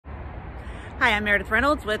Hi, I'm Meredith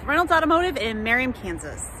Reynolds with Reynolds Automotive in Merriam,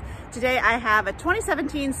 Kansas. Today I have a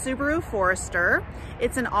 2017 Subaru Forester.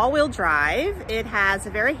 It's an all-wheel drive. It has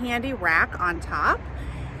a very handy rack on top,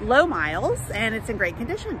 low miles, and it's in great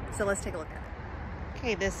condition. So let's take a look at it.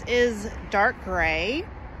 Okay, this is dark gray.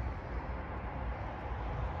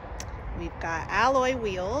 We've got alloy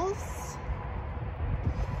wheels,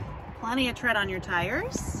 plenty of tread on your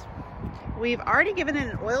tires. We've already given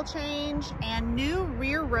it an oil change and new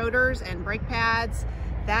rear rotors and brake pads.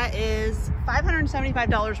 That is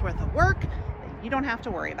 $575 worth of work that you don't have to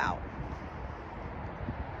worry about.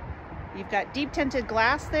 You've got deep tinted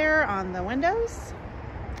glass there on the windows.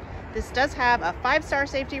 This does have a 5-star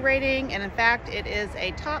safety rating, and in fact, it is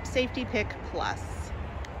a top safety pick plus.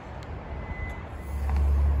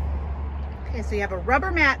 Okay, so you have a rubber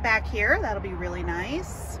mat back here. That'll be really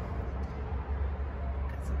nice.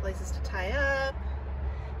 Places to tie up.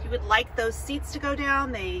 If you would like those seats to go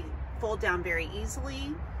down, they fold down very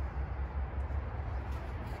easily.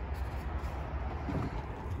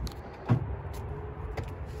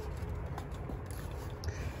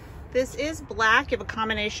 This is black. You have a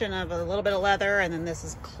combination of a little bit of leather, and then this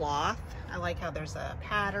is cloth. I like how there's a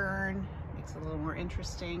pattern. Makes it a little more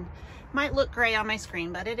interesting. Might look gray on my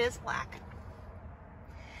screen, but it is black.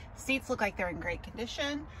 Seats look like they're in great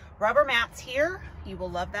condition. Rubber mats here. You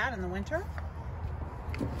will love that in the winter.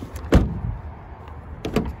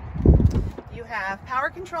 You have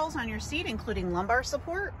power controls on your seat, including lumbar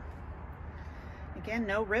support. Again,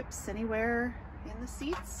 no rips anywhere in the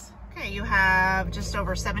seats. Okay, you have just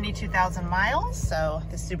over 72,000 miles, so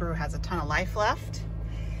the Subaru has a ton of life left.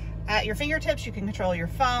 At your fingertips, you can control your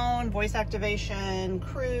phone, voice activation,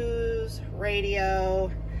 cruise,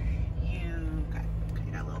 radio.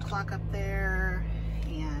 Clock up there,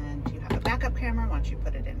 and you have a backup camera once you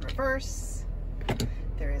put it in reverse.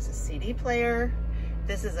 There is a CD player.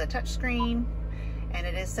 This is a touch screen, and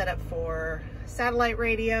it is set up for satellite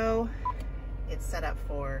radio. It's set up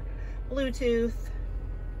for Bluetooth.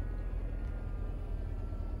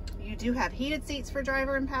 You do have heated seats for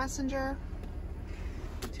driver and passenger.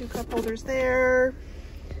 2 cup holders there.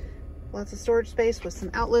 Lots of storage space with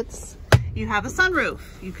some outlets. You have a sunroof.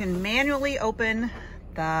 You can manually open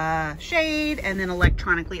the shade and then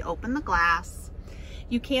electronically open the glass.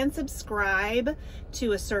 You can subscribe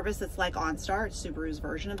to a service that's like OnStar. It's Subaru's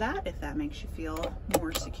version of that, if that makes you feel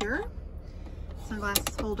more secure.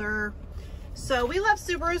 Sunglasses holder. So we love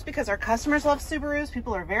Subarus because our customers love Subarus.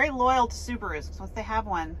 People are very loyal to Subarus because once they have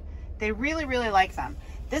one, they really, really like them.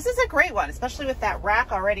 This is a great one, especially with that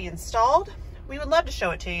rack already installed. We would love to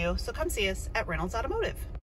show it to you, so come see us at Reynolds Automotive.